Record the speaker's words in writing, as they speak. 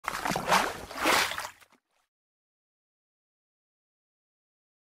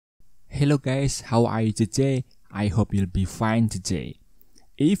Hello guys, how are you today? I hope you'll be fine today.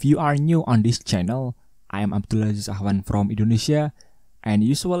 If you are new on this channel, I am Abdul Aziz Ahwan from Indonesia, and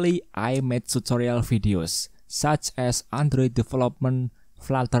usually I make tutorial videos such as Android development,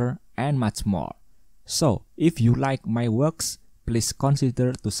 Flutter, and much more. So, if you like my works, please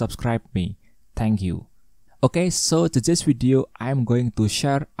consider to subscribe me. Thank you. Okay, so today's video I'm going to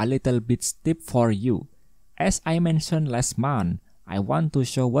share a little bit tip for you. As I mentioned last month, I want to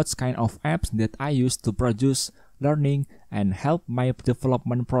show what kind of apps that I use to produce learning and help my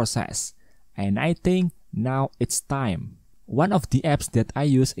development process. And I think now it's time. One of the apps that I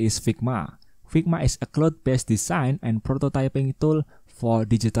use is Figma. Figma is a cloud-based design and prototyping tool for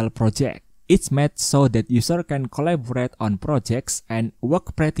digital projects. It's made so that users can collaborate on projects and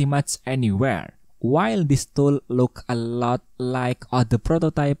work pretty much anywhere. While this tool looks a lot like other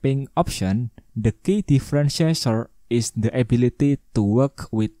prototyping options, the key differentiator is the ability to work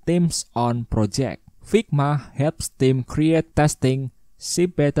with teams on projects. Figma helps teams create testing, see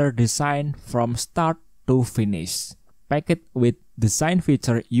better design from start to finish. Packed with design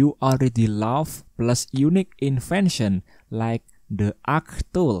features you already love plus unique invention like the arc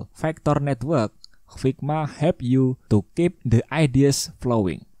tool, vector network, Figma helps you to keep the ideas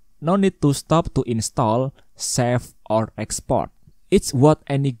flowing. No need to stop to install, save, or export. It's what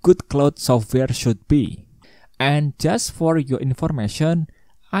any good cloud software should be. And just for your information,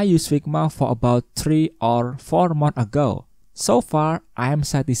 I used Figma for about 3 or 4 months ago. So far, I am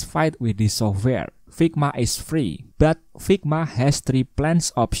satisfied with this software. Figma is free, but Figma has 3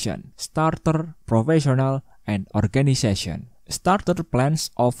 plans options: Starter, Professional, and Organization. Starter plans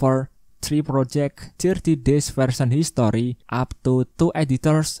offer 3 projects, 30 days version history, up to 2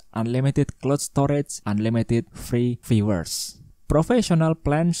 editors, unlimited cloud storage, unlimited free viewers. Professional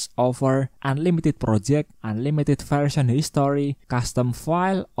plans offer unlimited project, unlimited version history, custom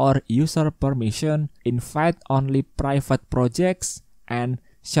file or user permission, invite-only private projects, and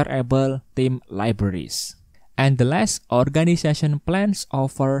shareable theme libraries. And the last, organization plans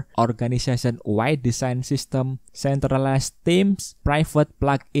offer organization-wide design system, centralized themes, private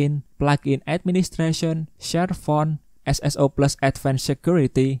plugin administration, share font, SSO plus advanced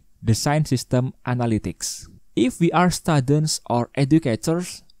security, design system analytics. If we are students or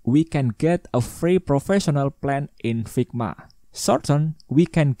educators, we can get a free professional plan in Figma. Certain, we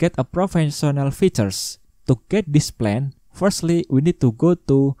can get a professional features. To get this plan, firstly, we need to go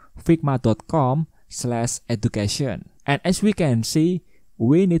to figma.com/education. And as we can see,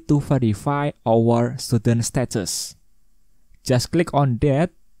 we need to verify our student status. Just click on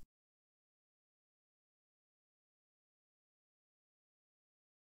that.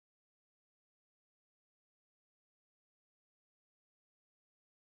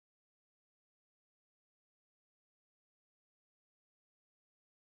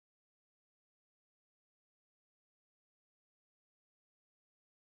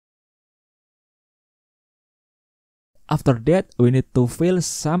 After that, we need to fill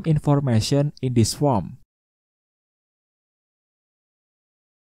some information in this form.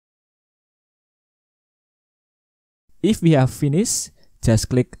 If we have finished,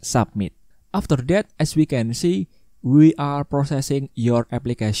 just click Submit. After that, as we can see, we are processing your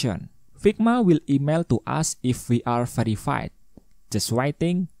application. Figma will email to us if we are verified. Just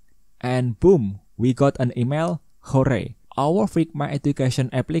waiting, and boom, we got an email. Hooray! Our Figma Education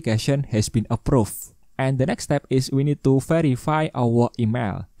application has been approved. And the next step is we need to verify our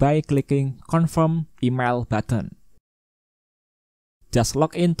email by clicking Confirm Email button. Just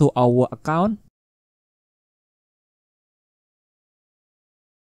log into our account.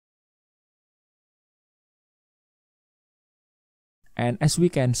 And as we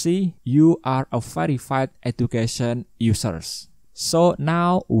can see, you are a verified education users. So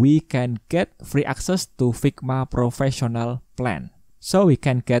now we can get free access to Figma Professional Plan. So we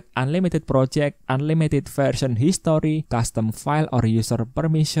can get unlimited project, unlimited version history, custom file or user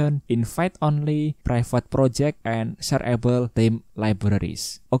permission, invite-only, private project, and shareable theme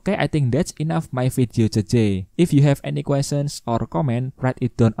libraries. Okay, I think that's enough my video today. If you have any questions or comment, write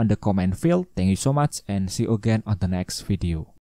it down on the comment field. Thank you so much and see you again on the next video.